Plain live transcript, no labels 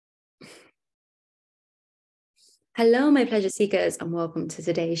Hello, my pleasure seekers, and welcome to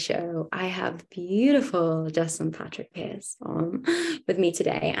today's show. I have beautiful Justin Patrick Pierce on with me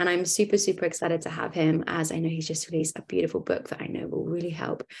today, and I'm super, super excited to have him as I know he's just released a beautiful book that I know will really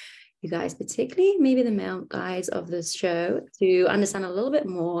help you guys, particularly maybe the male guys of this show, to understand a little bit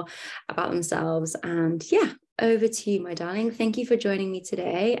more about themselves. And yeah, over to you, my darling. Thank you for joining me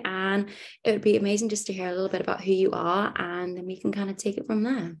today. And it would be amazing just to hear a little bit about who you are, and then we can kind of take it from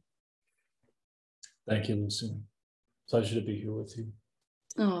there. Thank you, Lucy. Pleasure to be here with you.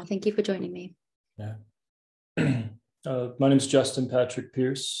 Oh, thank you for joining me. Yeah. My name is Justin Patrick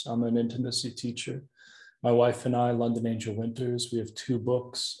Pierce. I'm an intimacy teacher. My wife and I, London Angel Winters, we have two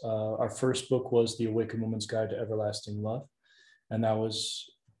books. Our first book was The Awakened Woman's Guide to Everlasting Love. And that was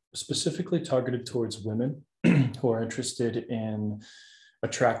specifically targeted towards women who are interested in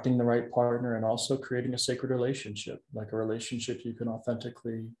attracting the right partner and also creating a sacred relationship, like a relationship you can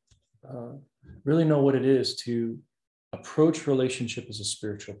authentically really know what it is to approach relationship as a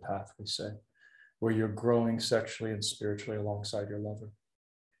spiritual path, we say, where you're growing sexually and spiritually alongside your lover.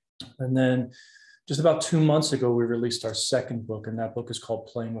 And then just about 2 months ago, we released our second book, and that book is called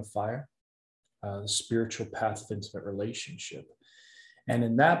Playing with Fire, the spiritual path of intimate relationship. And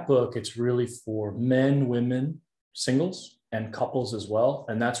in that book, it's really for men, women, singles, and couples as well.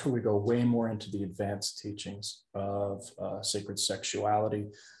 And that's where we go way more into the advanced teachings of sacred sexuality,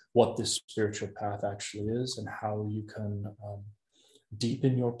 what this spiritual path actually is, and how you can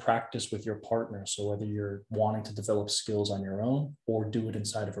deepen your practice with your partner. So whether you're wanting to develop skills on your own or do it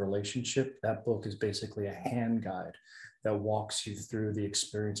inside of a relationship, that book is basically a hand guide that walks you through the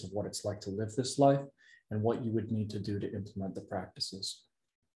experience of what it's like to live this life and what you would need to do to implement the practices.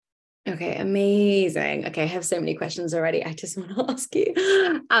 Okay, amazing. Okay, I have so many questions already. I just want to ask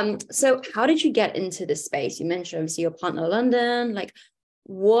you. So how did you get into this space? You mentioned obviously your partner London. Like,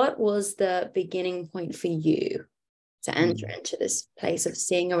 what was the beginning point for you to enter into this place of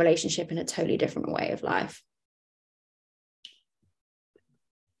seeing a relationship in a totally different way of life?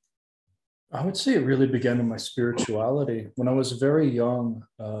 I would say it really began in my spirituality. When I was very young,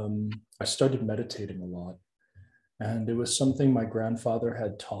 I started meditating a lot. And it was something my grandfather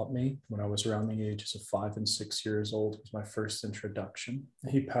had taught me when I was around the ages of 5 and 6 years old. It was my first introduction.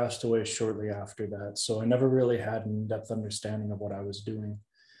 He passed away shortly after that. So I never really had an in-depth understanding of what I was doing.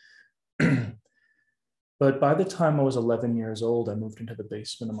 But by the time I was 11 years old, I moved into the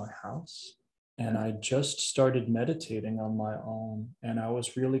basement of my house and I just started meditating on my own. And I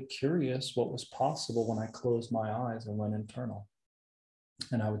was really curious what was possible when I closed my eyes and went internal.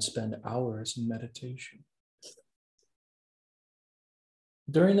 And I would spend hours in meditation.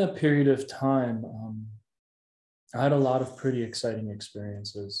 During that period of time, I had a lot of pretty exciting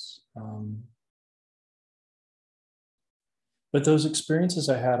experiences. But those experiences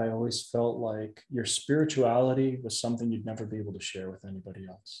I had, I always felt like your spirituality was something you'd never be able to share with anybody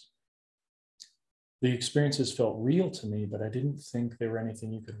else. The experiences felt real to me, but I didn't think they were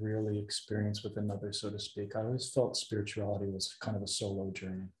anything you could really experience with another, so to speak. I always felt spirituality was kind of a solo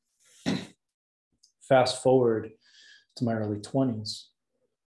journey. Fast forward to my early 20s,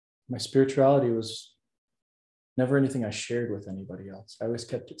 my spirituality was never anything I shared with anybody else. I always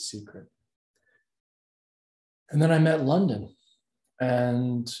kept it secret. And then I met London,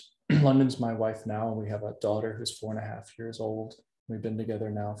 and London's my wife now, and we have a daughter who's 4.5 years old. We've been together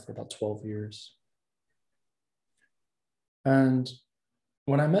now for about 12 years. And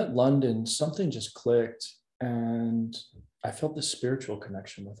when I met London, something just clicked, and I felt this spiritual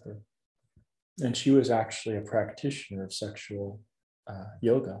connection with her. And she was actually a practitioner of sexual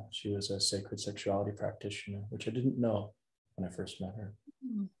yoga. She was a sacred sexuality practitioner, which I didn't know when I first met her.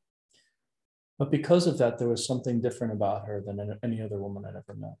 But because of that, there was something different about her than any other woman I'd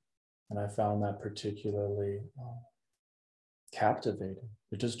ever met. And I found that particularly captivating.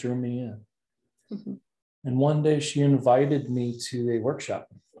 It just drew me in. Mm-hmm. And one day she invited me to a workshop,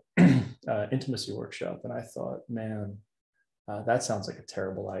 intimacy workshop. And I thought, man, that sounds like a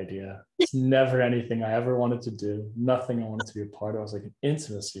terrible idea. It's never anything I ever wanted to do. Nothing I wanted to be a part of. I was like, an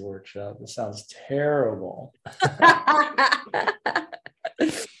intimacy workshop. This sounds terrible. I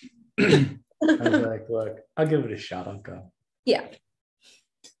was like, look, I'll give it a shot. I'll go. Yeah.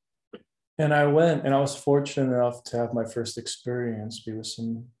 And I went, and I was fortunate enough to have my first experience be with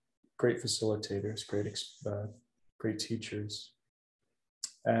some great facilitators, great teachers.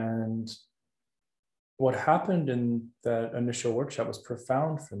 And what happened in that initial workshop was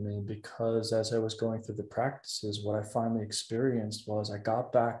profound for me, because as I was going through the practices, what I finally experienced was I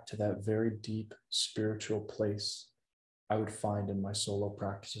got back to that very deep spiritual place I would find in my solo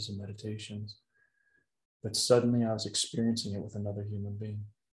practices and meditations. But suddenly I was experiencing it with another human being.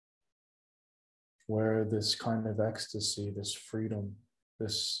 where this kind of ecstasy, this freedom,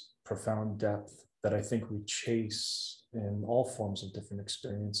 this profound depth that I think we chase in all forms of different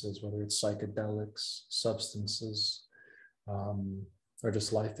experiences, whether it's psychedelics, substances, or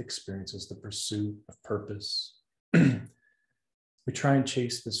just life experiences, the pursuit of purpose. We try and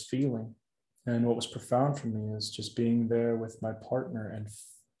chase this feeling. And what was profound for me is just being there with my partner and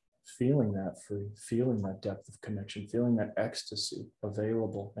feeling that free, feeling that depth of connection, feeling that ecstasy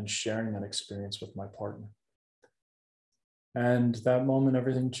available, and sharing that experience with my partner. And that moment,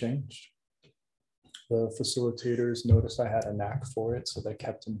 everything changed. The facilitators noticed I had a knack for it, so they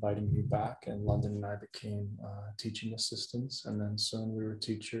kept inviting me back, and London and I became teaching assistants, and then soon we were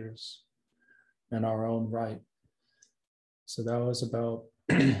teachers in our own right. So that was about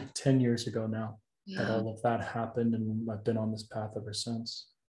 10 years ago now that all of that happened, and I've been on this path ever since.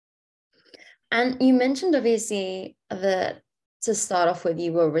 And you mentioned obviously that to start off with,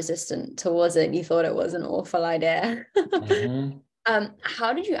 you were resistant towards it. You thought it was an awful idea. Mm-hmm.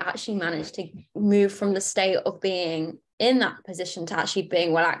 How did you actually manage to move from the state of being in that position to actually being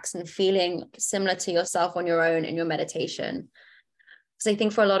relaxed and feeling similar to yourself on your own in your meditation? Because I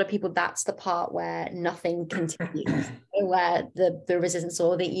think for a lot of people, that's the part where nothing continues, where the resistance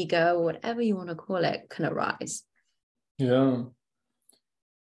or the ego, or whatever you want to call it, can arise. Yeah.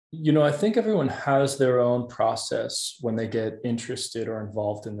 You know, I think everyone has their own process when they get interested or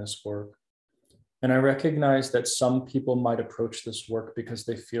involved in this work. And I recognize that some people might approach this work because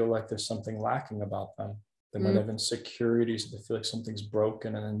they feel like there's something lacking about them. They might have insecurities, they feel like something's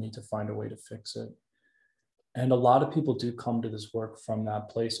broken and they need to find a way to fix it. And a lot of people do come to this work from that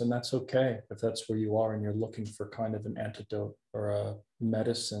place, and that's okay if that's where you are and you're looking for kind of an antidote or a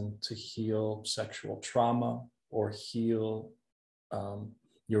medicine to heal sexual trauma or heal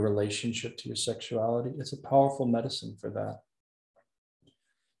your relationship to your sexuality. It's a powerful medicine for that.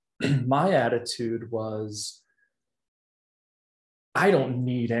 My attitude was, I don't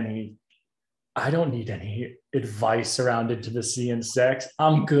need any advice around intimacy and sex.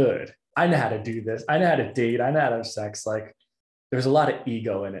 I'm good. I know how to do this. I know how to date. I know how to have sex. Like, there's a lot of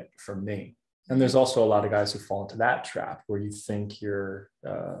ego in it for me. And there's also a lot of guys who fall into that trap where you think your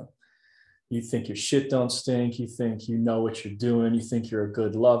shit don't stink. You think you know what you're doing. You think you're a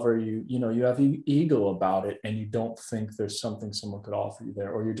good lover. You have ego about it, and you don't think there's something someone could offer you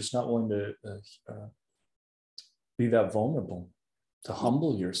there, or you're just not willing to be that vulnerable, to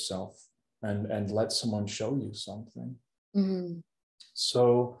humble yourself and let someone show you something. Mm-hmm.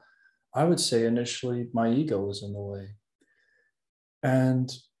 So I would say initially my ego was in the way. And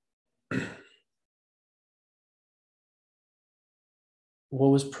what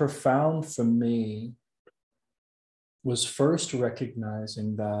was profound for me was first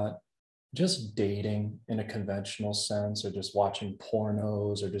recognizing that just dating in a conventional sense, or just watching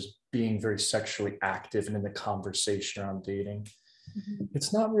pornos, or just being very sexually active and in the conversation around dating,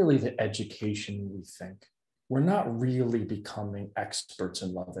 it's not really the education we think. We're not really becoming experts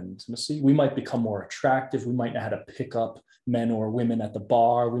in love and intimacy. We might become more attractive. We might know how to pick up men or women at the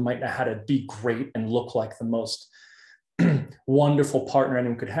bar. We might know how to be great and look like the most wonderful partner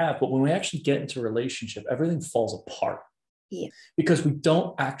anyone could have. But when we actually get into a relationship, everything falls apart. Yeah. Because we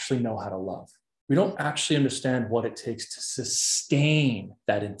don't actually know how to love. We don't actually understand what it takes to sustain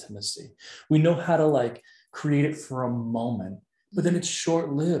that intimacy. We know how to create it for a moment, but then it's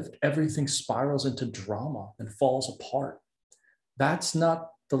short-lived. Everything spirals into drama and falls apart. That's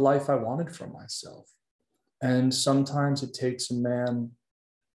not the life I wanted for myself. And sometimes it takes a man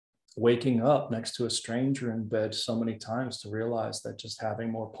waking up next to a stranger in bed so many times to realize that just having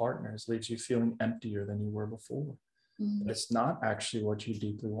more partners leaves you feeling emptier than you were before. But it's not actually what you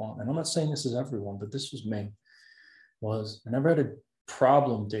deeply want. And I'm not saying this is everyone, but this was me. I never had a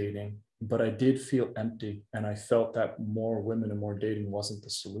problem dating, but I did feel empty. And I felt that more women and more dating wasn't the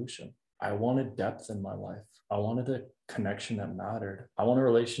solution. I wanted depth in my life. I wanted a connection that mattered. I want a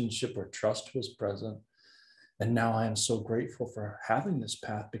relationship where trust was present. And now I am so grateful for having this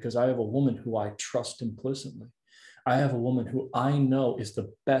path, because I have a woman who I trust implicitly. I have a woman who I know is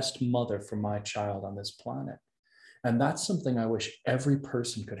the best mother for my child on this planet. And that's something I wish every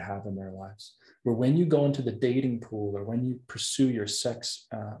person could have in their lives, where when you go into the dating pool or when you pursue your sex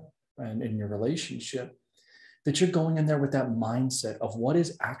and in your relationship, that you're going in there with that mindset of what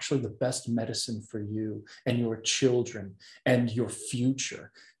is actually the best medicine for you and your children and your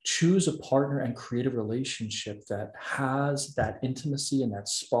future. Choose a partner and create a relationship that has that intimacy and that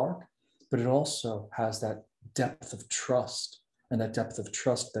spark, but it also has that depth of trust. And that depth of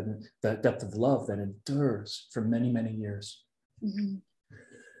trust, that depth of love that endures for many, many years. Mm-hmm.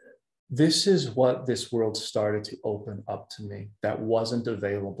 This is what this world started to open up to me that wasn't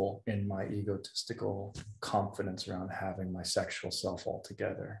available in my egotistical confidence around having my sexual self all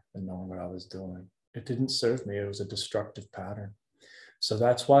together and knowing what I was doing. It didn't serve me. It was a destructive pattern. So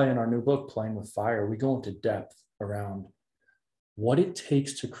that's why in our new book, Playing with Fire, we go into depth around what it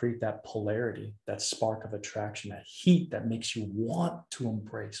takes to create that polarity, that spark of attraction, that heat that makes you want to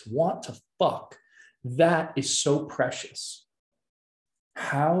embrace, want to fuck. That is so precious.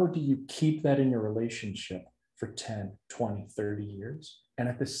 How do you keep that in your relationship for 10, 20, 30 years? And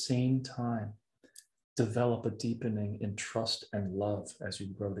at the same time, develop a deepening in trust and love as you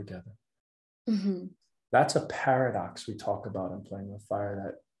grow together. Mm-hmm. That's a paradox we talk about in Playing with Fire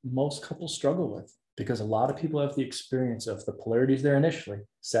that most couples struggle with, because a lot of people have the experience of the polarities there initially.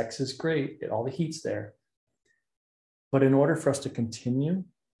 Sex is great, all the heat's there. But in order for us to continue,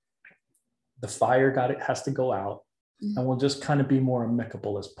 the fire has to go out. And we'll just kind of be more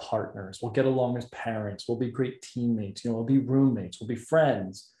amicable as partners. We'll get along as parents. We'll be great teammates. We'll be roommates. We'll be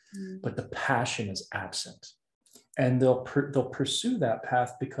friends. But the passion is absent. And they'll pursue that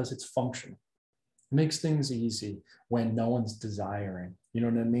path because it's functional. It makes things easy when no one's desiring. You know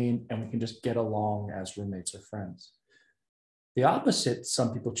what I mean? And we can just get along as roommates or friends. The opposite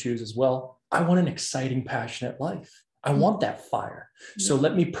some people choose as well. I want an exciting, passionate life. I want that fire. So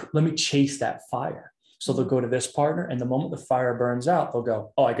let me chase that fire. So they'll go to this partner, and the moment the fire burns out, they'll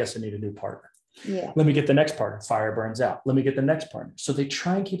go, oh, I guess I need a new partner. Yeah. Let me get the next partner. Fire burns out. Let me get the next partner. So they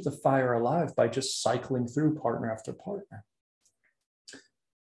try and keep the fire alive by just cycling through partner after partner.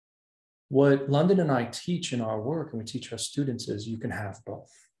 What Londin and I teach in our work, and we teach our students, is you can have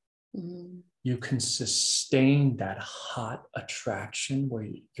both. You can sustain that hot attraction where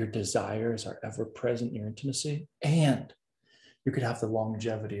your desires are ever present in your intimacy, and you could have the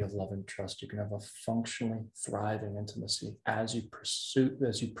longevity of love and trust. You can have a functionally thriving intimacy as you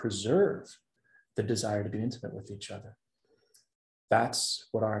preserve the desire to be intimate with each other. That's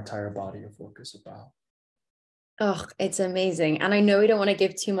what our entire body of work is about. Oh, it's amazing. And I know we don't want to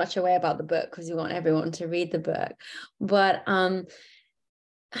give too much away about the book because we want everyone to read the book. But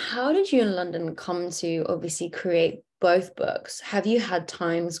how did you in London come to obviously create both books? Have you had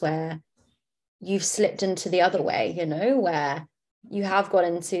times where you've slipped into the other way, where you have got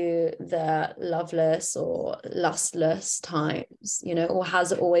into the loveless or lustless times, or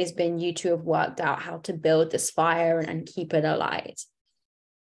has it always been you two have worked out how to build this fire and keep it alight?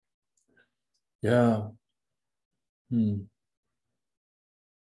 Yeah.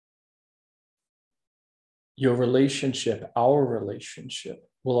 Your relationship, our relationship,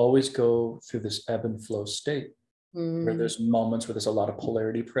 will always go through this ebb and flow state. Where there's moments where there's a lot of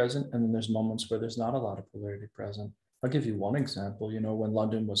polarity present, and then there's moments where there's not a lot of polarity present. I'll give you one example. When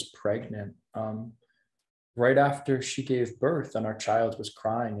Londin was pregnant, right after she gave birth and our child was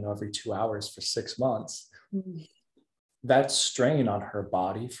crying, every 2 hours for 6 months, that strain on her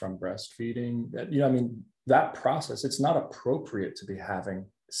body from breastfeeding, that process, it's not appropriate to be having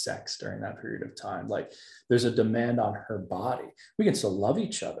sex during that period of time. Like, there's a demand on her body. We can still love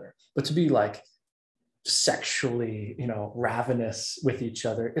each other, but to be like sexually, ravenous with each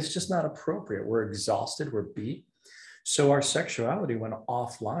other, it's just not appropriate. We're exhausted, we're beat. So our sexuality went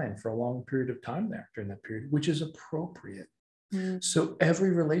offline for a long period of time there during that period, which is appropriate. So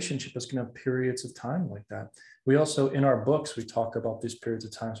every relationship is going to have periods of time like that. We also, in our books, we talk about these periods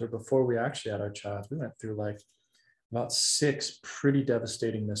of times where before we actually had our child, we went through like about 6 pretty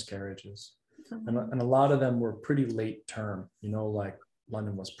devastating miscarriages. And a lot of them were pretty late term, like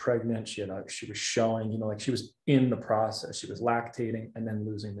Londin was pregnant. She was showing, she was in the process. She was lactating and then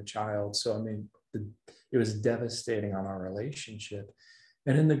losing the child. So, it was devastating on our relationship.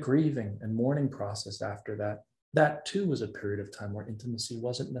 And in the grieving and mourning process after that, that too was a period of time where intimacy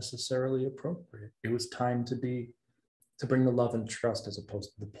wasn't necessarily appropriate. It was time to bring the love and trust as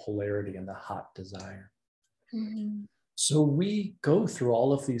opposed to the polarity and the hot desire. So we go through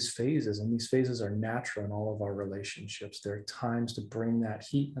all of these phases, and these phases are natural in all of our relationships. There are times to bring that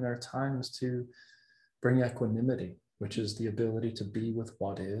heat, and there are times to bring equanimity, which is the ability to be with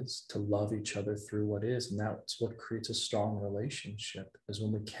what is, to love each other through what is. And that's what creates a strong relationship, is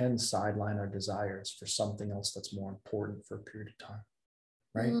when we can sideline our desires for something else that's more important for a period of time,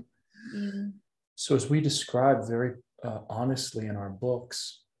 right? So as we describe very honestly in our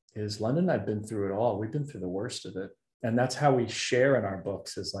books, is Londin and I've been through it all. We've been through the worst of it. And that's how we share in our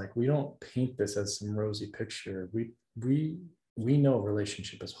books, is like, we don't paint this as some rosy picture. We know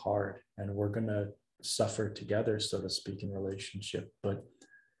relationship is hard, and we're going to suffer together, so to speak, in relationship. But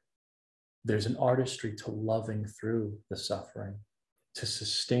there's an artistry to loving through the suffering, to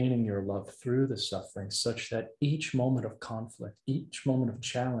sustaining your love through the suffering, such that each moment of conflict, each moment of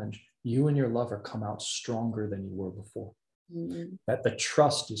challenge you and your lover come out stronger than you were before. Mm-hmm. That the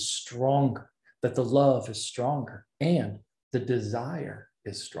trust is stronger, that the love is stronger, and the desire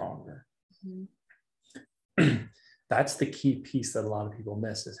is stronger. Mm-hmm. That's the key piece that a lot of people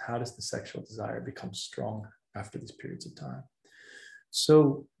miss, is how does the sexual desire become stronger after these periods of time?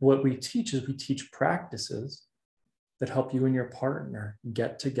 So what we teach is we teach practices that help you and your partner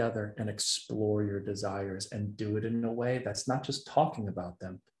get together and explore your desires, and do it in a way that's not just talking about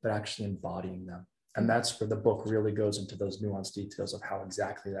them, but actually embodying them. And that's where the book really goes into those nuanced details of how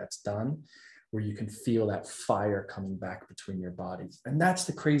exactly that's done, where you can feel that fire coming back between your bodies. And that's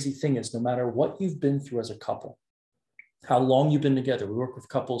the crazy thing, is no matter what you've been through as a couple, how long you've been together. We work with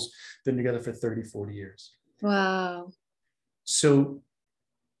couples been together for 30, 40 years. Wow. So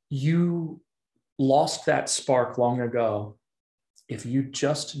you lost that spark long ago. If you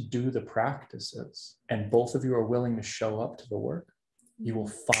just do the practices and both of you are willing to show up to the work, you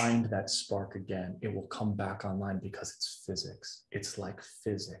will find that spark again. It will come back online, because it's physics. It's like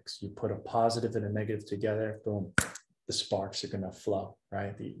physics. You put a positive and a negative together, boom, the sparks are going to flow,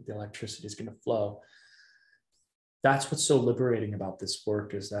 right? The electricity is going to flow. That's what's so liberating about this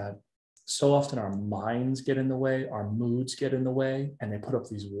work, is that so often our minds get in the way, our moods get in the way, and they put up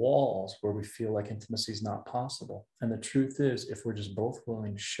these walls where we feel like intimacy is not possible. And the truth is, if we're just both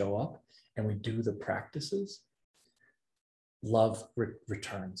willing to show up and we do the practices, love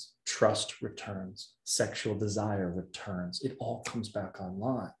returns, trust returns, sexual desire returns. It all comes back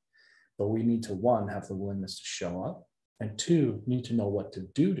online. But we need to, one, have the willingness to show up, and two, need to know what to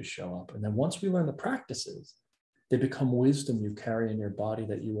do to show up. And then once we learn the practices, they become wisdom you carry in your body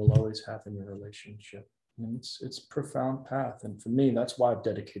that you will always have in your relationship. And it's a profound path. And for me, that's why I've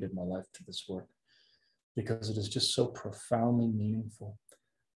dedicated my life to this work, because it is just so profoundly meaningful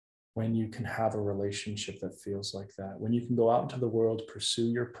when you can have a relationship that feels like that, when you can go out into the world, pursue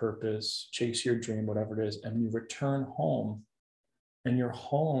your purpose, chase your dream, whatever it is, and you return home, and your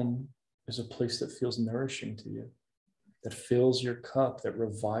home is a place that feels nourishing to you, that fills your cup, that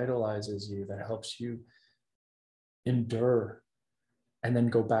revitalizes you, that helps you endure, and then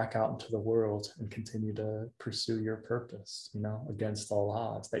go back out into the world and continue to pursue your purpose, against all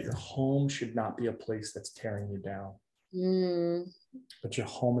odds. That your home should not be a place that's tearing you down. But your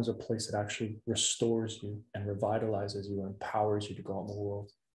home is a place that actually restores you and revitalizes you and empowers you to go out in the world.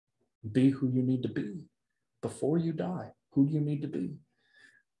 Be who you need to be before you die. Who do you need to be?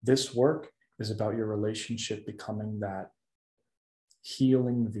 This work is about your relationship becoming that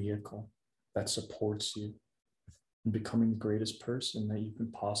healing vehicle that supports you and becoming the greatest person that you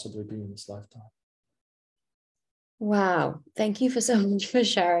can possibly be in this lifetime. Wow. Thank you for so much for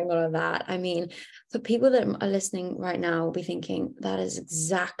sharing all of that. I mean, for people that are listening right now will be thinking, that is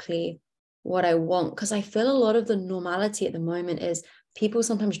exactly what I want. Because I feel a lot of the normality at the moment is people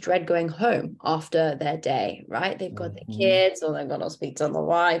sometimes dread going home after their day, right? They've got their kids, or they've got to speak to the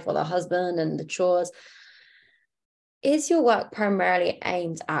wife or the husband and the chores. Is your work primarily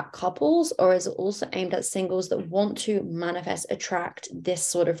aimed at couples, or is it also aimed at singles that want to manifest, attract this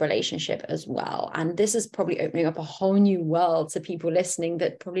sort of relationship as well? And this is probably opening up a whole new world to people listening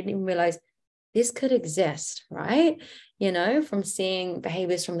that probably didn't realize this could exist, right? From seeing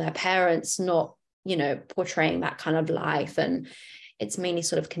behaviors from their parents, not, portraying that kind of life. And it's mainly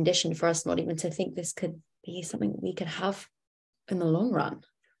sort of conditioned for us not even to think this could be something we could have in the long run.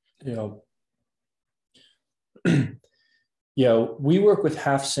 We work with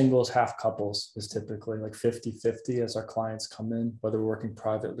half singles, half couples, is typically like 50-50 as our clients come in, whether we're working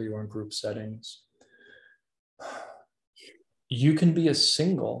privately or in group settings. You can be a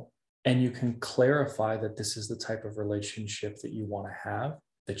single and you can clarify that this is the type of relationship that you want to have,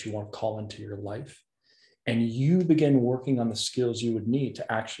 that you want to call into your life. And you begin working on the skills you would need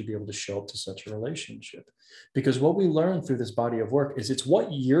to actually be able to show up to such a relationship. Because what we learn through this body of work is it's what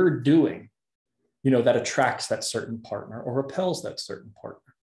you're doing that attracts that certain partner or repels that certain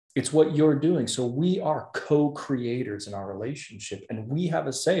partner. It's what you're doing. So we are co-creators in our relationship, and we have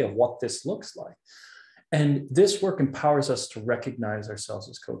a say of what this looks like. And this work empowers us to recognize ourselves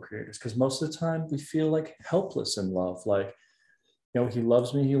as co-creators, because most of the time we feel like helpless in love. Like, he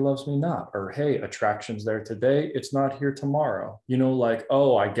loves me not. Or, hey, attraction's there today, it's not here tomorrow. Like,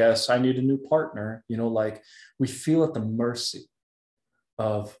 oh, I guess I need a new partner. Like, we feel at the mercy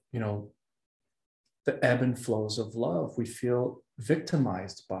of, the ebb and flows of love. We feel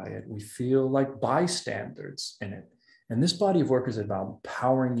victimized by it. We feel like bystanders in it. And this body of work is about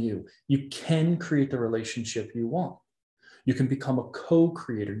empowering you. You can create the relationship you want. You can become a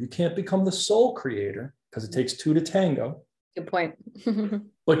co-creator. You can't become the sole creator, because it takes two to tango. Good point.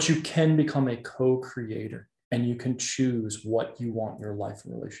 But you can become a co-creator. and you can choose what you want your life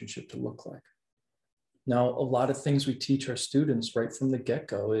and relationship to look like. Now, a lot of things we teach our students right from the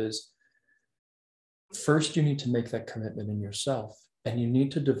get-go is, first, you need to make that commitment in yourself, and you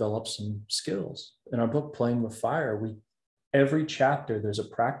need to develop some skills. In our book, Playing with Fire, every chapter, there's a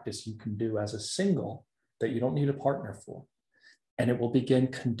practice you can do as a single that you don't need a partner for. And it will begin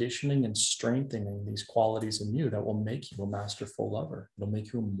conditioning and strengthening these qualities in you that will make you a masterful lover. It'll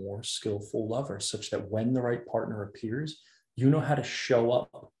make you a more skillful lover, such that when the right partner appears, you know how to show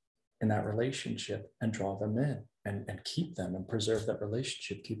up in that relationship and draw them in and keep them and preserve that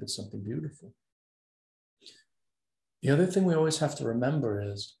relationship, keep it something beautiful. The other thing we always have to remember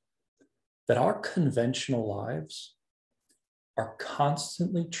is that our conventional lives are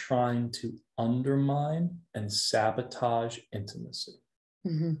constantly trying to undermine and sabotage intimacy.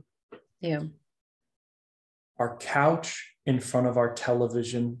 Mm-hmm. Yeah. Our couch in front of our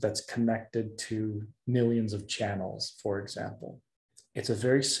television that's connected to millions of channels, for example, it's a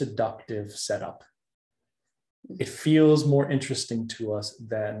very seductive setup. It feels more interesting to us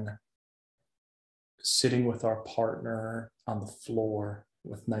than sitting with our partner on the floor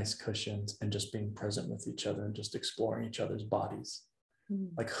with nice cushions and just being present with each other and just exploring each other's bodies.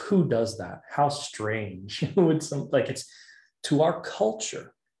 Like, who does that? How strange would it's to our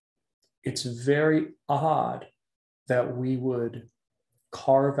culture. It's very odd that we would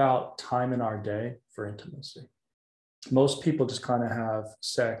carve out time in our day for intimacy. Most people just kind of have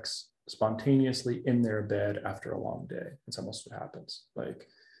sex spontaneously in their bed after a long day. It's almost what happens. Like,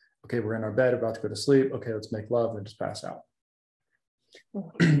 okay, we're in our bed, about to go to sleep. Okay, let's make love and just pass out.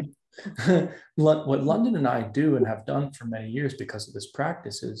 What Londin and I do and have done for many years because of this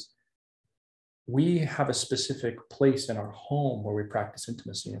practice is we have a specific place in our home where we practice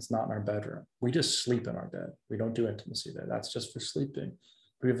intimacy. It's not in our bedroom. We just sleep in our bed. We don't do intimacy there. That's just for sleeping.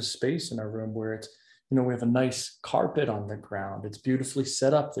 We have a space in our room where it's, we have a nice carpet on the ground. It's beautifully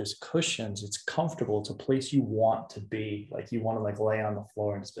set up. There's cushions. It's comfortable. It's a place you want to be. Like, you want to lay on the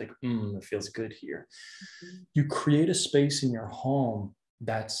floor and just be like, it feels good here. You create a space in your home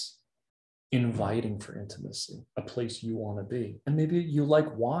that's inviting for intimacy, a place you want to be. And maybe you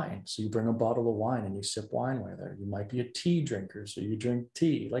like wine, so you bring a bottle of wine and you sip wine with her. You might be a tea drinker, so you drink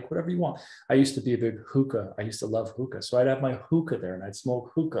tea, like whatever you want. I used to be a big hookah. I used to love hookah. So I'd have my hookah there and I'd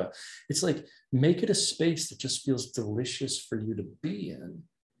smoke hookah. It's like, make it a space that just feels delicious for you to be in.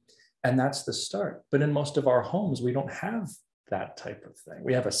 And that's the start. But in most of our homes, we don't have that type of thing.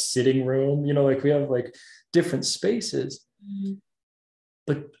 We have a sitting room, we have different spaces.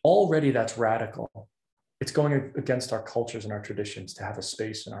 But already that's radical. It's going against our cultures and our traditions to have a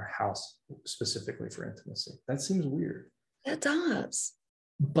space in our house specifically for intimacy. That seems weird. It does.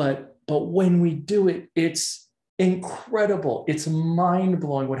 But when we do it, it's incredible. It's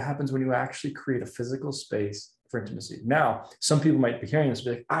mind-blowing what happens when you actually create a physical space for intimacy. Now, some people might be hearing this and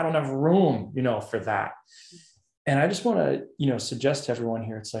be like, I don't have room, for that. And I just want to, suggest to everyone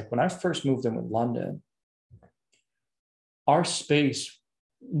here, it's like when I first moved in with Londin, our space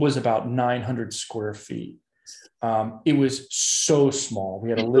was about 900 square feet. It was so small. We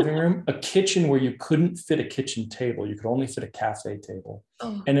had a living room, a kitchen where you couldn't fit a kitchen table. You could only fit a cafe table.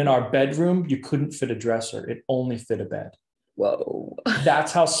 Oh. And in our bedroom, you couldn't fit a dresser. It only fit a bed. Whoa.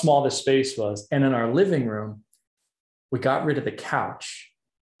 That's how small the space was. And in our living room, we got rid of the couch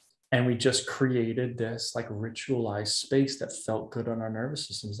and we just created this ritualized space that felt good on our nervous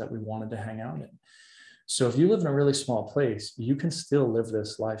systems that we wanted to hang out in. So if you live in a really small place, you can still live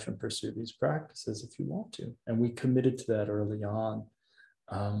this life and pursue these practices if you want to. And we committed to that early on.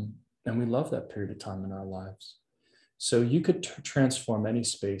 And we love that period of time in our lives. So you could transform any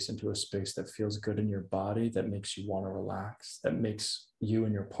space into a space that feels good in your body, that makes you want to relax, that makes you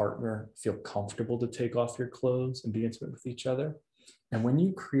and your partner feel comfortable to take off your clothes and be intimate with each other. And when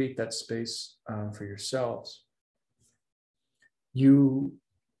you create that space for yourselves, you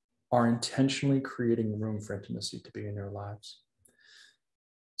are intentionally creating room for intimacy to be in your lives.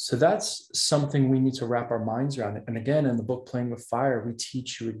 So that's something we need to wrap our minds around. And again, in the book, Playing with Fire, we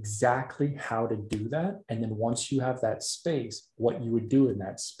teach you exactly how to do that. And then once you have that space, what you would do in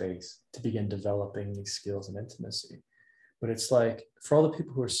that space to begin developing these skills and intimacy. But it's like, for all the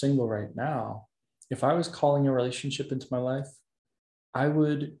people who are single right now, if I was calling a relationship into my life, I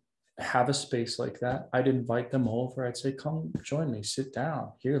would have a space like that. I'd invite them over. I'd say, come join me, sit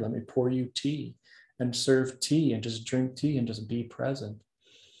down here. Let me pour you tea and serve tea and just drink tea and just be present.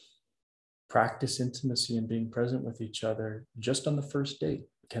 Practice intimacy and being present with each other just on the first date.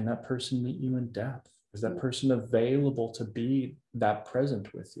 Can that person meet you in depth? Is that person available to be that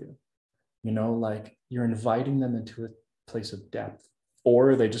present with you? You're inviting them into a place of depth.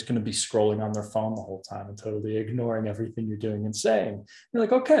 Or are they just going to be scrolling on their phone the whole time and totally ignoring everything you're doing and saying? You're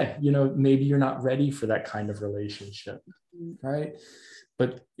like, okay, maybe you're not ready for that kind of relationship, right?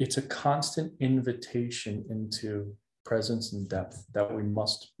 But it's a constant invitation into presence and depth that we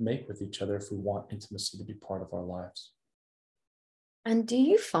must make with each other if we want intimacy to be part of our lives. And do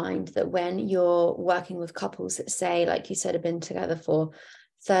you find that when you're working with couples that say, like you said, have been together for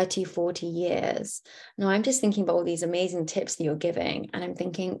 30, 40 years, now I'm just thinking about all these amazing tips that you're giving, and I'm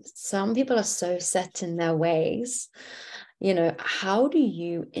thinking some people are so set in their ways, how do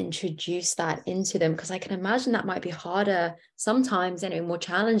you introduce that into them? Because I can imagine that might be harder sometimes, more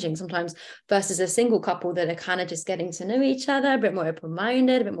challenging sometimes versus a single couple that are kind of just getting to know each other, a bit more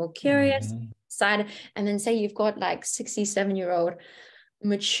open-minded, a bit more curious side. And then say you've got like 67-year-old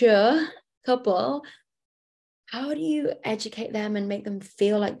mature couple, how do you educate them and make them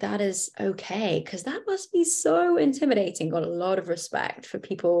feel like that is okay? Because that must be so intimidating. Got a lot of respect for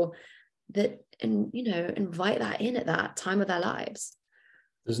people that, invite that in at that time of their lives.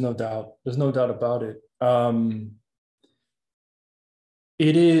 There's no doubt. There's no doubt about it.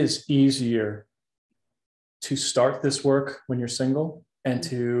 It is easier to start this work when you're single and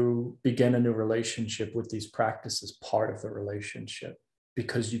to begin a new relationship with these practices part of the relationship,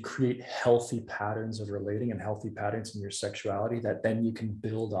 because you create healthy patterns of relating and healthy patterns in your sexuality that then you can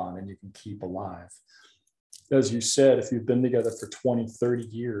build on and you can keep alive. As you said, if you've been together for 20, 30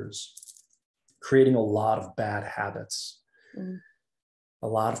 years, creating a lot of bad habits, a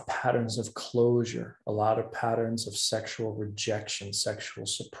lot of patterns of closure, a lot of patterns of sexual rejection, sexual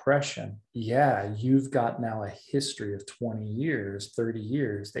suppression. Yeah, you've got now a history of 20 years, 30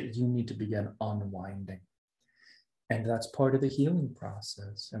 years that you need to begin unwinding. And that's part of the healing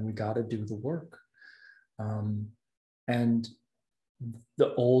process. And we got to do the work. And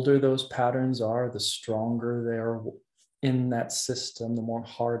the older those patterns are, the stronger they are in that system, the more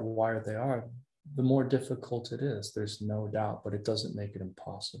hardwired they are, the more difficult it is. There's no doubt, but it doesn't make it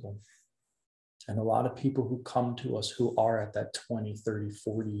impossible. And a lot of people who come to us who are at that 20, 30,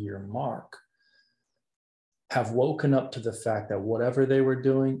 40-year mark have woken up to the fact that whatever they were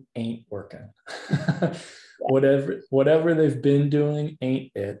doing ain't working. Whatever they've been doing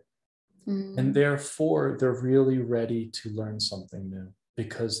ain't it. And therefore they're really ready to learn something new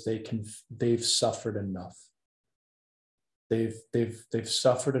because they've suffered enough. They've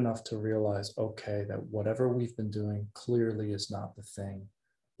suffered enough to realize, okay, that whatever we've been doing clearly is not the thing.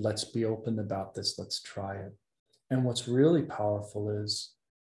 Let's be open about this. Let's try it. And what's really powerful is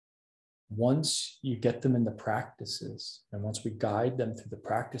once you get them in the practices and once we guide them through the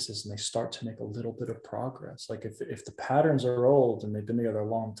practices and they start to make a little bit of progress, like if the patterns are old and they've been together a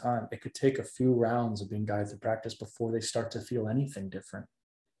long time, it could take a few rounds of being guided through practice before they start to feel anything different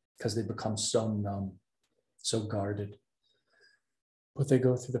because they become so numb, so guarded. But they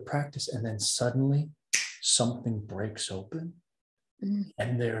go through the practice and then suddenly something breaks open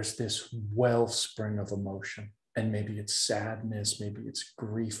and there's this wellspring of emotion. And maybe it's sadness, maybe it's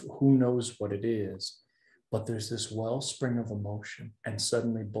grief, who knows what it is, but there's this wellspring of emotion and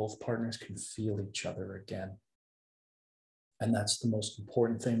suddenly both partners can feel each other again. And that's the most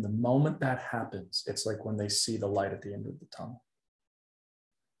important thing. The moment that happens, it's like when they see the light at the end of the tunnel.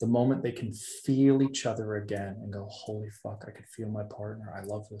 The moment they can feel each other again and go, holy fuck, I could feel my partner. I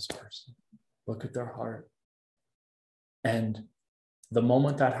love this person. Look at their heart. And the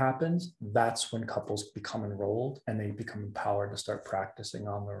moment that happens, that's when couples become enrolled and they become empowered to start practicing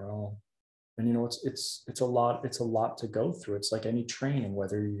on their own. And it's a lot to go through. It's like any training,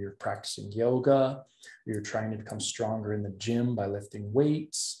 whether you're practicing yoga, or you're trying to become stronger in the gym by lifting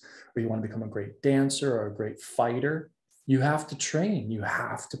weights, or you want to become a great dancer or a great fighter. You have to train. You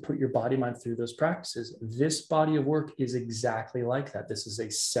have to put your body mind through those practices. This body of work is exactly like that. This is a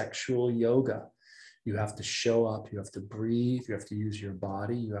sexual yoga. You have to show up, you have to breathe, you have to use your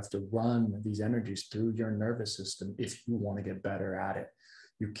body, you have to run these energies through your nervous system if you want to get better at it.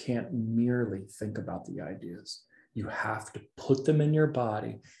 You can't merely think about the ideas. You have to put them in your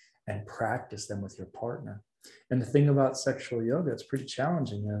body and practice them with your partner. And the thing about sexual yoga, it's pretty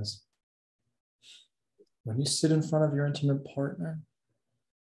challenging, is when you sit in front of your intimate partner,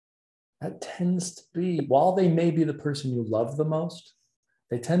 that tends to be, while they may be the person you love the most,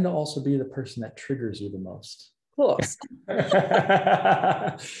 they tend to also be the person that triggers you the most. Of course.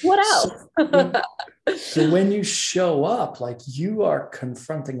 What else? So when you show up, like you are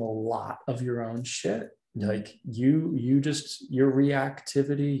confronting a lot of your own shit. Like your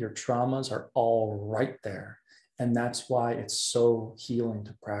reactivity, your traumas are all right there. And that's why it's so healing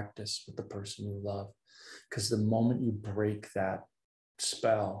to practice with the person you love. Because the moment you break that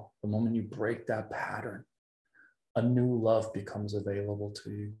spell, the moment you break that pattern, a new love becomes available to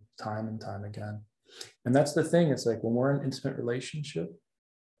you time and time again. And that's the thing. It's like when we're in an intimate relationship,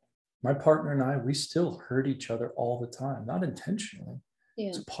 my partner and I, we still hurt each other all the time, not intentionally. Yeah.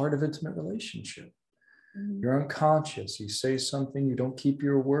 It's a part of intimate relationship. Mm-hmm. You're unconscious. You say something, you don't keep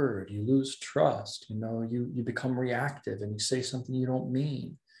your word. You lose trust. You become reactive and you say something you don't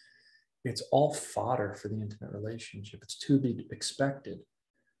mean. It's all fodder for the intimate relationship. It's to be expected.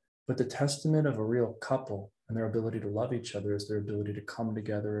 But the testament of a real couple and their ability to love each other is their ability to come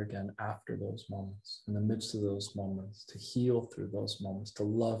together again after those moments, in the midst of those moments, to heal through those moments, to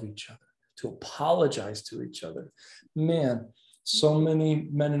love each other, to apologize to each other. Man, so many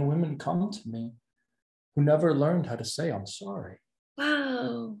men and women come to me who never learned how to say, I'm sorry.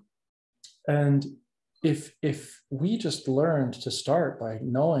 Wow. And if we just learned to start by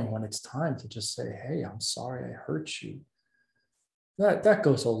knowing when it's time to just say, hey, I'm sorry I hurt you, that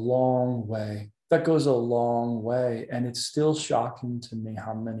goes a long way. That goes a long way. And it's still shocking to me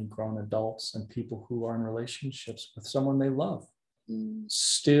how many grown adults and people who are in relationships with someone they love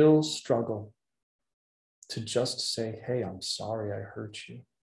still struggle to just say, hey, I'm sorry I hurt you.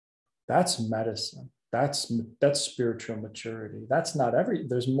 That's medicine. That's spiritual maturity. That's not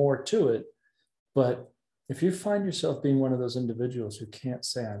there's more to it. But if you find yourself being one of those individuals who can't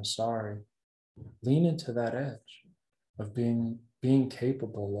say, I'm sorry, lean into that edge of being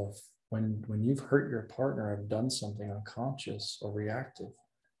capable of, when you've hurt your partner or done something unconscious or reactive,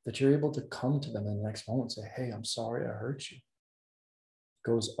 that you're able to come to them in the next moment and say, hey, I'm sorry I hurt you. It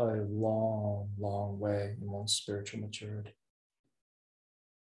goes a long, long way in one's spiritual maturity.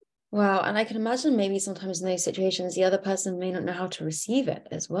 Wow. And I can imagine maybe sometimes in those situations, the other person may not know how to receive it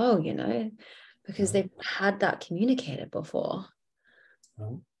as well, because they've had that communicated before.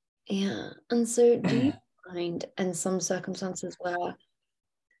 Yeah. And so do you find in some circumstances where,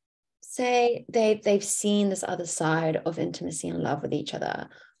 say, they've seen this other side of intimacy and love with each other,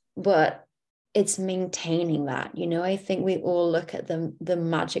 but it's maintaining that, I think we all look at the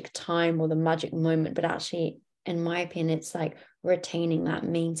magic time or the magic moment, but actually, in my opinion, it's like retaining that,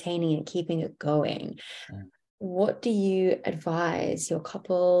 maintaining it, keeping it going. What do you advise your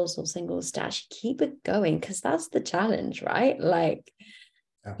couples or singles to actually keep it going? Because that's the challenge, right? Like,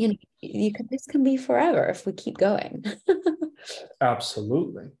 this can be forever if we keep going.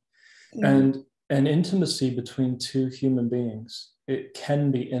 Absolutely. Yeah. And intimacy between two human beings, it can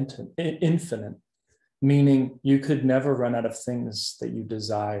be infinite, meaning you could never run out of things that you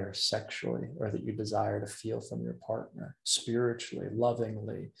desire sexually or that you desire to feel from your partner, spiritually,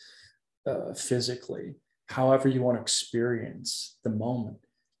 lovingly, physically, however you want to experience the moment.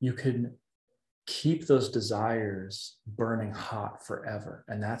 You can keep those desires burning hot forever.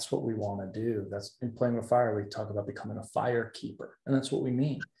 And that's what we want to do. That's in Playing with Fire, we talk about becoming a fire keeper. And that's what we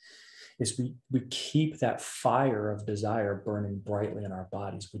mean. Is we keep that fire of desire burning brightly in our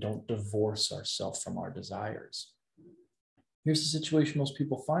bodies. We don't divorce ourselves from our desires. Here's the situation most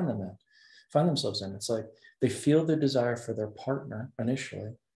people find themselves in. It's like they feel their desire for their partner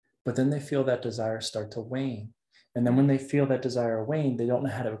initially, but then they feel that desire start to wane. And then when they feel that desire wane, they don't know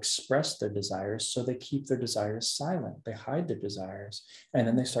how to express their desires. So they keep their desires silent. They hide their desires. And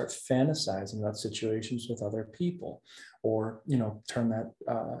then they start fantasizing about situations with other people, or, turn that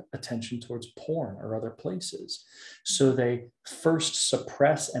attention towards porn or other places. So they first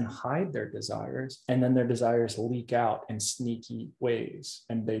suppress and hide their desires, and then their desires leak out in sneaky ways.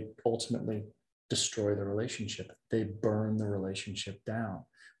 And they ultimately destroy the relationship. They burn the relationship down.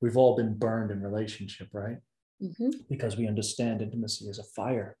 We've all been burned in relationship, right? Because we understand intimacy is a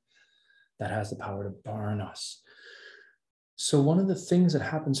fire that has the power to burn us. So one of the things that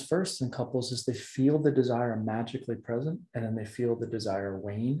happens first in couples is they feel the desire magically present, and then they feel the desire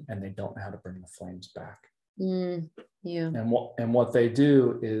wane, and they don't know how to bring the flames back. Yeah. And what they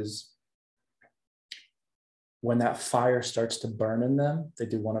do is, when that fire starts to burn in them, they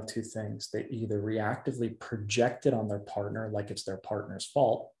do one of two things. They either reactively project it on their partner like it's their partner's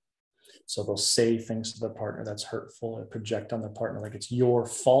fault. So they'll say things to the partner that's hurtful, and project on their partner like it's your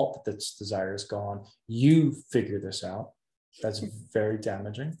fault that this desire is gone. You figure this out. That's very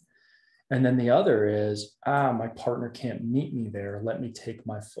damaging. And then the other is, my partner can't meet me there. Let me take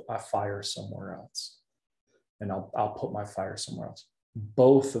my fire somewhere else. And I'll put my fire somewhere else.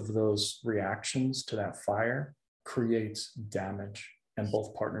 Both of those reactions to that fire creates damage, and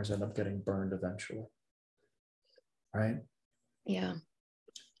both partners end up getting burned eventually. Right? Yeah.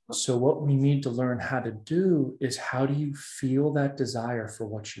 So what we need to learn how to do is, how do you feel that desire for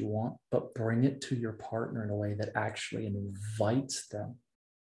what you want, but bring it to your partner in a way that actually invites them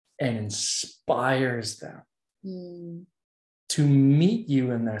and inspires them. to meet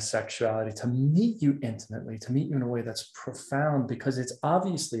you in their sexuality, to meet you intimately, to meet you in a way that's profound, because it's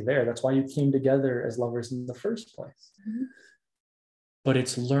obviously there. That's why you came together as lovers in the first place. Mm-hmm. But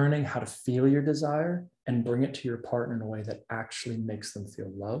it's learning how to feel your desire and bring it to your partner in a way that actually makes them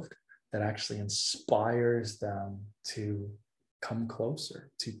feel loved, that actually inspires them to come closer,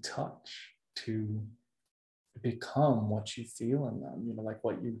 to touch, to become what you feel in them, you know, like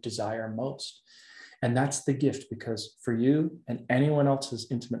what you desire most. And that's the gift, because for you and anyone else's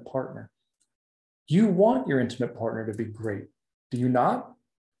intimate partner, you want your intimate partner to be great. Do you not?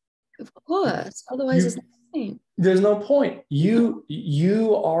 Of course. Otherwise, it's not the same. There's no point. You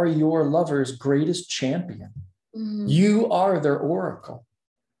are your lover's greatest champion. Mm-hmm. You are their oracle.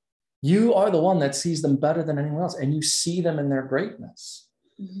 You are the one that sees them better than anyone else, and you see them in their greatness.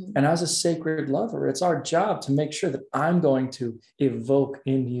 Mm-hmm. And as a sacred lover, it's our job to make sure that I'm going to evoke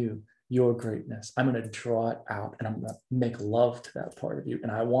in you your greatness. I'm going to draw it out, and I'm going to make love to that part of you. And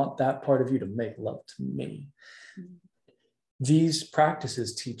I want that part of you to make love to me. Mm-hmm. These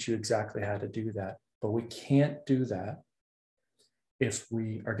practices teach you exactly how to do that, but we can't do that if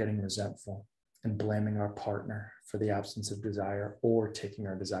we are getting resentful and blaming our partner for the absence of desire or taking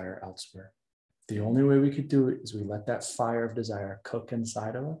our desire elsewhere. The only way we could do it is we let that fire of desire cook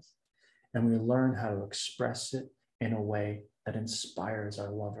inside of us, and we learn how to express it in a way that inspires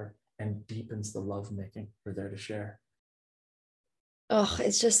our lover and deepens the lovemaking we're there to share. Oh,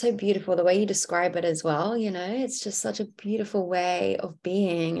 it's just so beautiful the way you describe it as well. You know, it's just such a beautiful way of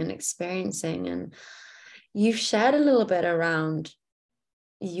being and experiencing. And you've shared a little bit around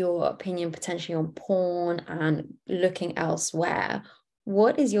your opinion potentially on porn and looking elsewhere.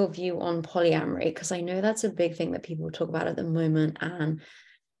 What is your view on polyamory? Because I know that's a big thing that people talk about at the moment. And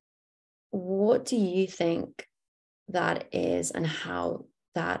what do you think that is, and how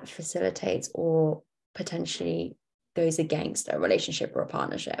that facilitates or potentially goes against a relationship or a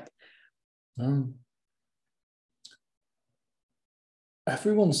partnership?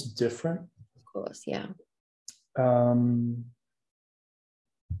 Everyone's different. Of course, yeah.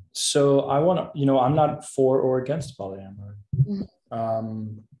 So I want to, you know, I'm not for or against polyamory.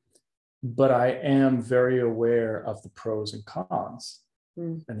 Mm-hmm. But I am very aware of the pros and cons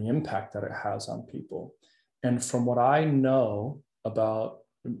and the impact that it has on people. And from what I know about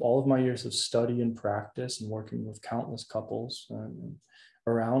all of my years of study and practice and working with countless couples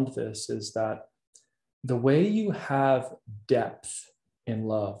around this, is that the way you have depth in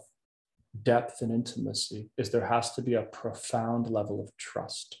love, depth and intimacy, is there has to be a profound level of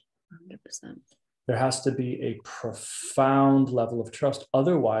trust. 100%. There has to be a profound level of trust.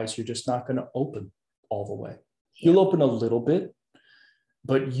 Otherwise, you're just not going to open all the way. Yeah. You'll open a little bit,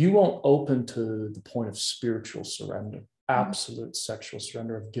 but you won't open to the point of spiritual surrender, absolute sexual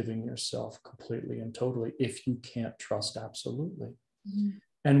surrender, of giving yourself completely and totally, if you can't trust absolutely.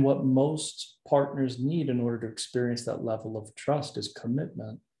 And what most partners need in order to experience that level of trust is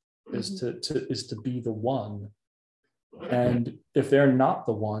commitment, is to be the one. And if they're not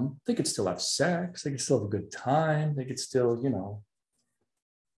the one, they could still have sex, they could still have a good time, they could still, you know,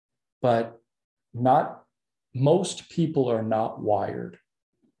 but not, most people are not wired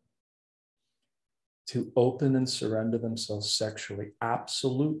to open and surrender themselves sexually,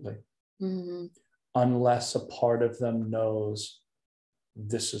 absolutely, unless a part of them knows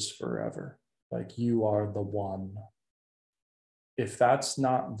this is forever, like you are the one. If that's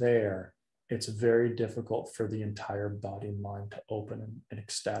not there, it's very difficult for the entire body and mind to open in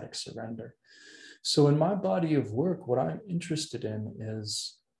ecstatic surrender. So in my body of work, what I'm interested in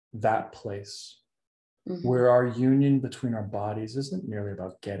is that place where our union between our bodies isn't merely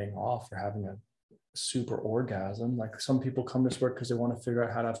about getting off or having a super orgasm. Like some people come to this work because they want to figure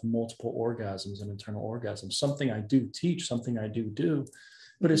out how to have multiple orgasms and internal orgasms, something I do teach, something I do.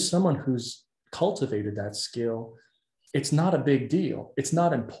 But as someone who's cultivated that skill, it's not a big deal. It's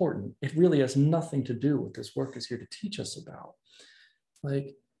not important. It really has nothing to do with what this work is here to teach us about.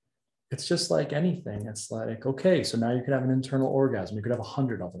 Like, it's just like anything. It's like, okay, so now you could have an internal orgasm. You could have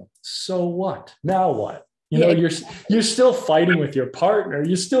 100 of them. So what? Now what? You know, you're still fighting with your partner.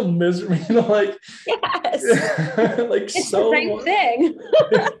 You're still miserable. You know, like, yes, like it's so the same thing.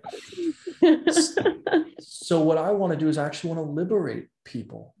 So what I want to do is I actually want to liberate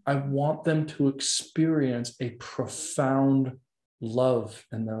people. I want them to experience a profound love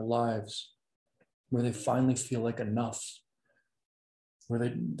in their lives where they finally feel like enough, where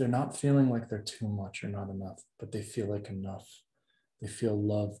they're not feeling like they're too much or not enough, but they feel like enough. They feel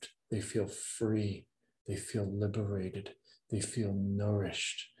loved. They feel free. They feel liberated. They feel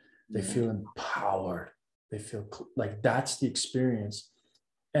nourished. They feel empowered. They feel like that's the experience.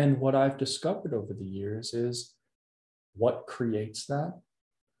 And what I've discovered over the years is what creates that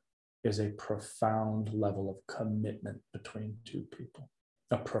is a profound level of commitment between two people.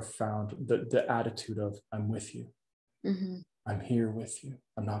 A profound, the attitude of, I'm with you. Mm-hmm. I'm here with you.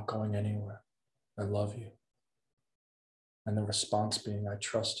 I'm not going anywhere. I love you. And the response being, I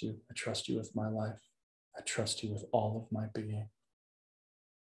trust you. I trust you with my life. I trust you with all of my being.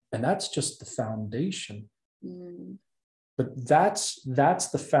 And that's just the foundation. Mm. But that's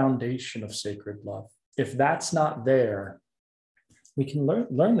the foundation of sacred love. If that's not there, we can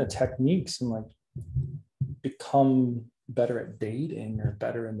learn the techniques and like become better at dating or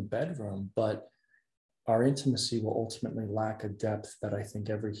better in the bedroom, but our intimacy will ultimately lack a depth that I think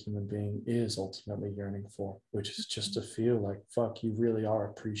every human being is ultimately yearning for, which is just to feel like, fuck, you really are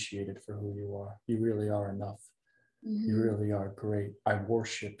appreciated for who you are. You really are enough. Mm-hmm. You really are great. I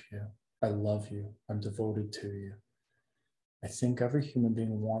worship you. I love you. I'm devoted to you. I think every human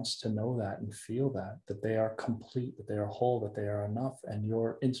being wants to know that and feel that they are complete, that they are whole, that they are enough. And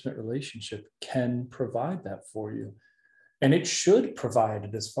your intimate relationship can provide that for you. And it should provide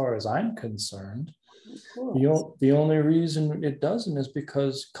it as far as I'm concerned. The only reason it doesn't is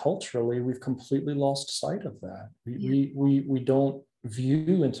because culturally we've completely lost sight of that. We don't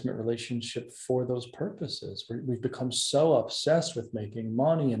view intimate relationship for those purposes. We've become so obsessed with making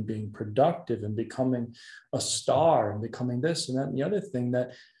money and being productive and becoming a star and becoming this and that and the other thing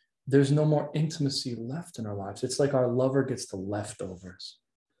that there's no more intimacy left in our lives. It's like our lover gets the leftovers.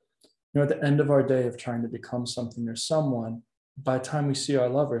 At the end of our day of trying to become something or someone, by the time we see our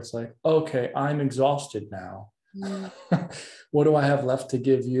lover, it's like, okay, I'm exhausted now. Mm. What do I have left to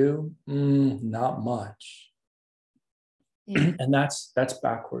give you? Not much. Yeah. And that's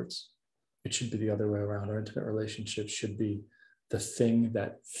backwards. It should be the other way around. Our intimate relationship should be the thing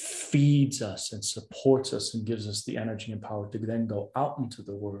that feeds us and supports us and gives us the energy and power to then go out into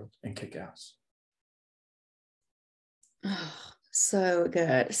the world and kick ass. Oh, so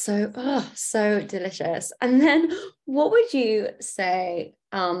good. So delicious. And then what would you say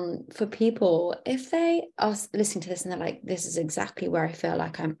for people if they are listening to this and they're like, this is exactly where I feel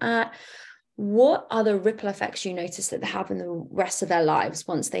like I'm at? What are the ripple effects you notice that they have in the rest of their lives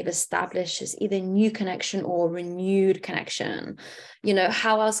once they've established this either new connection or renewed connection?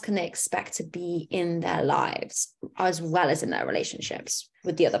 How else can they expect to be in their lives as well as in their relationships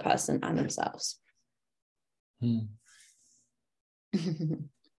with the other person and themselves? Well,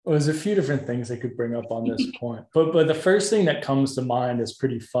 there's a few different things I could bring up on this point, but the first thing that comes to mind is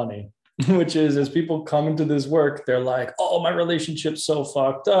pretty funny, which is as people come into this work, they're like, oh, my relationship's so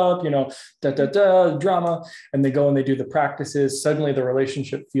fucked up, drama. And they go and they do the practices. Suddenly the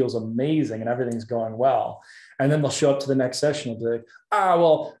relationship feels amazing and everything's going well. And then they'll show up to the next session and be like,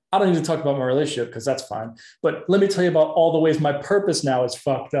 well, I don't need to talk about my relationship because that's fine. But let me tell you about all the ways my purpose now is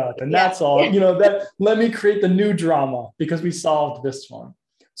fucked up. And that's all, let me create the new drama because we solved this one.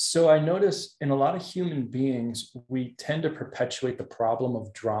 So I notice in a lot of human beings, we tend to perpetuate the problem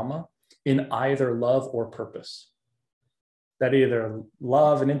of drama in either love or purpose. That either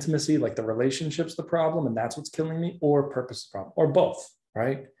love and intimacy, like the relationship's the problem, and that's what's killing me, or purpose is the problem, or both,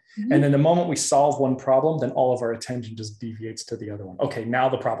 right? Mm-hmm. And then the moment we solve one problem, then all of our attention just deviates to the other one. Okay, now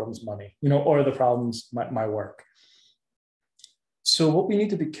the problem's money, or the problem's my work. So what we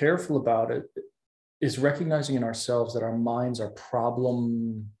need to be careful about it is recognizing in ourselves that our minds are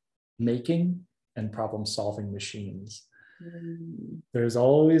problem making and problem solving machines. There's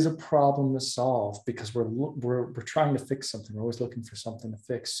always a problem to solve because we're trying to fix something. We're always looking for something to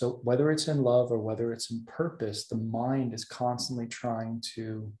fix. So whether it's in love or whether it's in purpose, the mind is constantly trying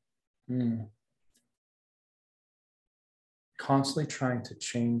to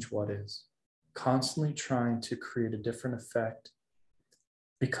change what is, constantly trying to create a different effect.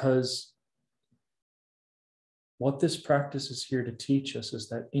 Because what this practice is here to teach us is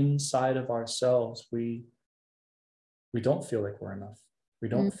that inside of ourselves, we don't feel like we're enough. We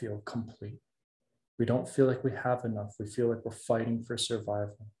don't feel complete. We don't feel like we have enough. We feel like we're fighting for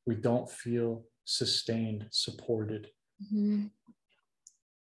survival. We don't feel sustained, supported. Mm-hmm.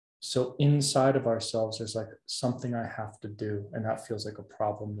 So inside of ourselves, there's like something I have to do, and that feels like a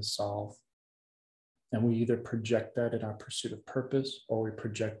problem to solve. And we either project that in our pursuit of purpose or we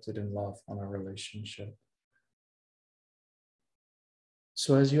project it in love on our relationship.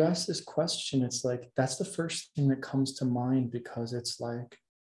 So as you ask this question, it's like, that's the first thing that comes to mind, because it's like,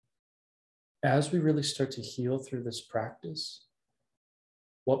 as we really start to heal through this practice,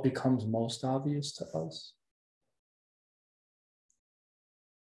 what becomes most obvious to us,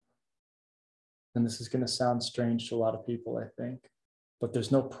 and this is going to sound strange to a lot of people, I think, but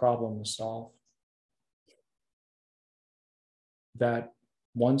there's no problem to solve. That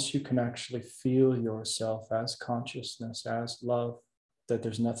once you can actually feel yourself as consciousness, as love, that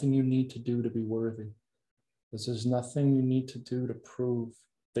there's nothing you need to do to be worthy, that there's nothing you need to do to prove,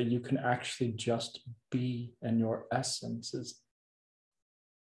 that you can actually just be, and your essence is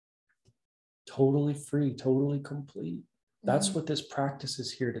totally free, totally complete. That's what this practice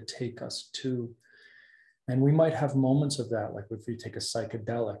is here to take us to. And we might have moments of that, like if you take a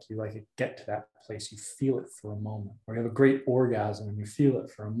psychedelic, you like get to that place, you feel it for a moment, or you have a great orgasm and you feel it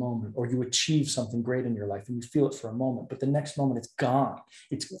for a moment, or you achieve something great in your life and you feel it for a moment, but the next moment it's gone.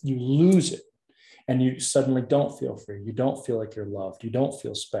 You lose it, and you suddenly don't feel free. You don't feel like you're loved. You don't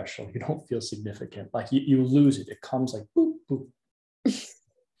feel special. You don't feel significant. Like you lose it. It comes like boop, boop.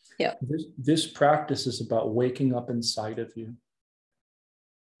 Yeah. This practice is about waking up inside of you,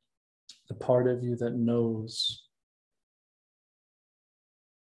 the part of you that knows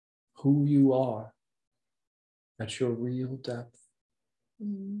who you are at your real depth,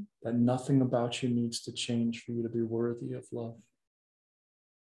 that nothing about you needs to change for you to be worthy of love,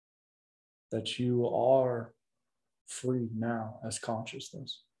 that you are free now as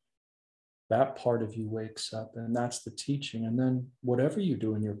consciousness. That part of you wakes up, and that's the teaching. And then whatever you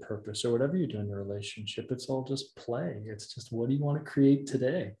do in your purpose or whatever you do in your relationship, it's all just play. It's just, what do you want to create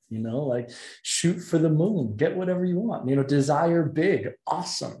today? You know, like shoot for the moon, get whatever you want, you know, desire big,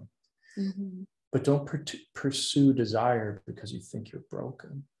 awesome. But don't pursue desire because you think you're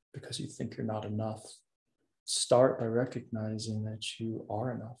broken, because you think you're not enough. Start by recognizing that you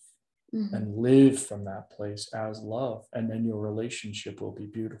are enough. And live from that place as love. And then your relationship will be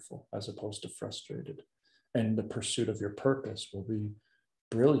beautiful as opposed to frustrated. And the pursuit of your purpose will be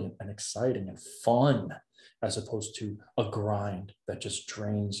brilliant and exciting and fun, as opposed to a grind that just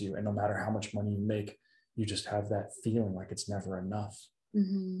drains you. And no matter how much money you make, you just have that feeling like it's never enough.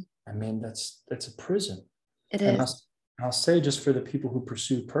 I mean, it's a prison. It and is. I'll say, just for the people who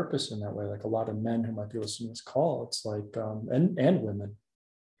pursue purpose in that way, like a lot of men who might be listening to this call, it's like, and women,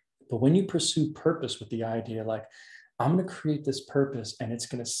 but when you pursue purpose with the idea, like, I'm going to create this purpose and it's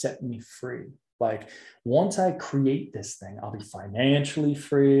going to set me free. Like, once I create this thing, I'll be financially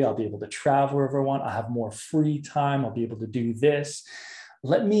free. I'll be able to travel wherever I want. I'll have more free time. I'll be able to do this.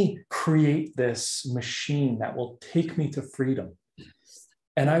 Let me create this machine that will take me to freedom.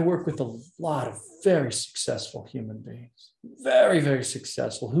 And I work with a lot of very successful human beings, very, very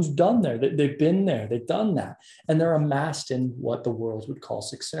successful, who've done there. They've been there, they've done that. And they're amassed in what the world would call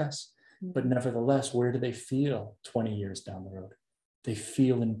success. But nevertheless, where do they feel 20 years down the road? They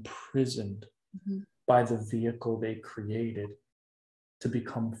feel imprisoned by the vehicle they created to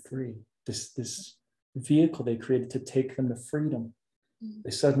become free. This vehicle they created to take them to freedom.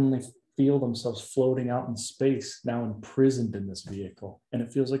 They suddenly feel themselves floating out in space, now imprisoned in this vehicle. And it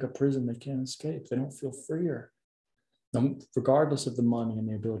feels like a prison they can't escape. They don't feel freer. Regardless of the money and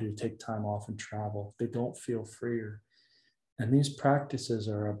the ability to take time off and travel, they don't feel freer. And these practices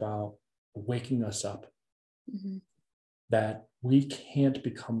are about waking us up, that we can't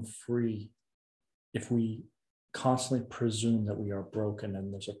become free if we constantly presume that we are broken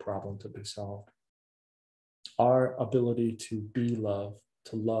and there's a problem to be solved. Our ability to be love,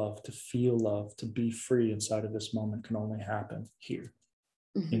 to love, to feel love, to be free inside of this moment can only happen here,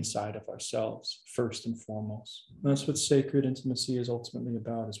 inside of ourselves, first and foremost. And that's what sacred intimacy is ultimately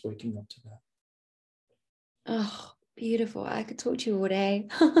about, is waking up to that. Oh, beautiful. I could talk to you all day.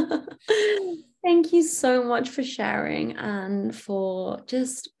 Thank you so much for sharing and for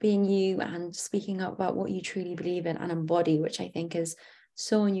just being you and speaking up about what you truly believe in and embody, which I think is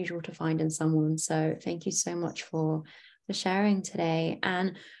so unusual to find in someone. So thank you so much for sharing today.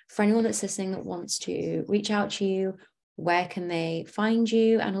 And for anyone that's listening that wants to reach out to you, where can they find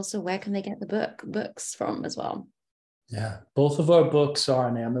you? And also, where can they get the books from as well? Yeah, both of our books are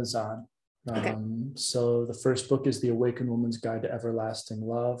on Amazon. Okay. So the first book is The Awakened Woman's Guide to Everlasting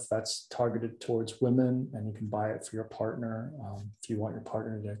Love. That's targeted towards women, and you can buy it for your partner. If you want your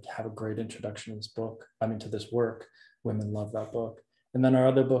partner to have a great introduction to this work, women love that book. And then our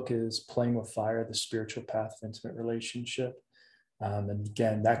other book is Playing with Fire, The Spiritual Path of Intimate Relationship. And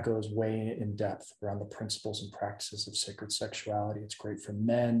again, that goes way in depth around the principles and practices of sacred sexuality. It's great for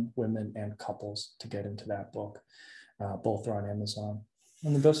men, women, and couples to get into that book. Both are on Amazon.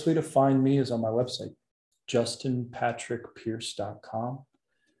 And the best way to find me is on my website, justinpatrickpierce.com.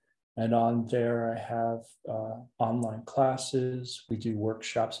 And on there, I have online classes. We do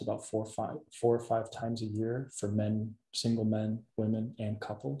workshops about 4 or 5 times a year for men, single men, women, and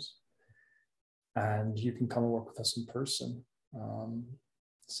couples. And you can come and work with us in person.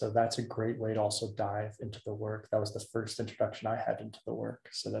 So that's a great way to also dive into the work. That was the first introduction I had into the work.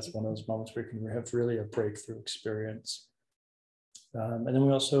 So that's one of those moments where you can have really a breakthrough experience. And then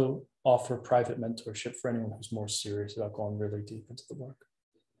we also offer private mentorship for anyone who's more serious about going really deep into the work.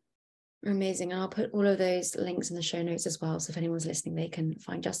 Amazing. And I'll put all of those links in the show notes as well. So if anyone's listening, they can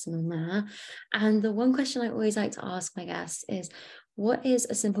find Justin on there. And the one question I always like to ask my guests is, what is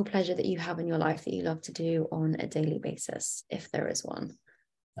a simple pleasure that you have in your life that you love to do on a daily basis, if there is one?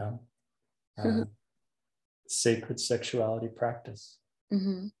 Sacred sexuality practice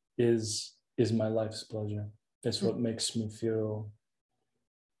Mm-hmm. is my life's pleasure. It's what makes me feel,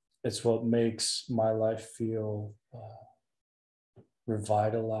 it's what makes my life feel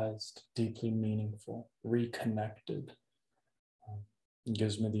revitalized, deeply meaningful, reconnected. It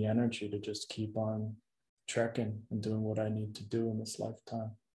gives me the energy to just keep on trekking and doing what I need to do in this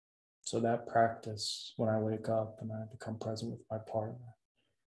lifetime. So that practice, when I wake up and I become present with my partner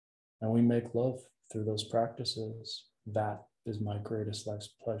and we make love through those practices, that is my greatest life's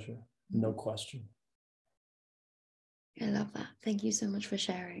pleasure, no question. I love that. Thank you so much for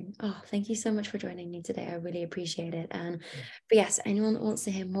sharing. Oh, thank you so much for joining me today. I really appreciate it. And but yes, anyone that wants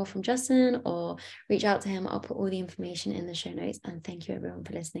to hear more from Justin or reach out to him, I'll put all the information in the show notes. And thank you everyone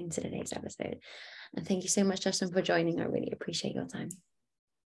for listening to today's episode. And thank you so much, Justin, for joining. I really appreciate your time.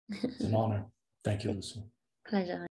 It's an honor. Thank you, Lucy. Pleasure.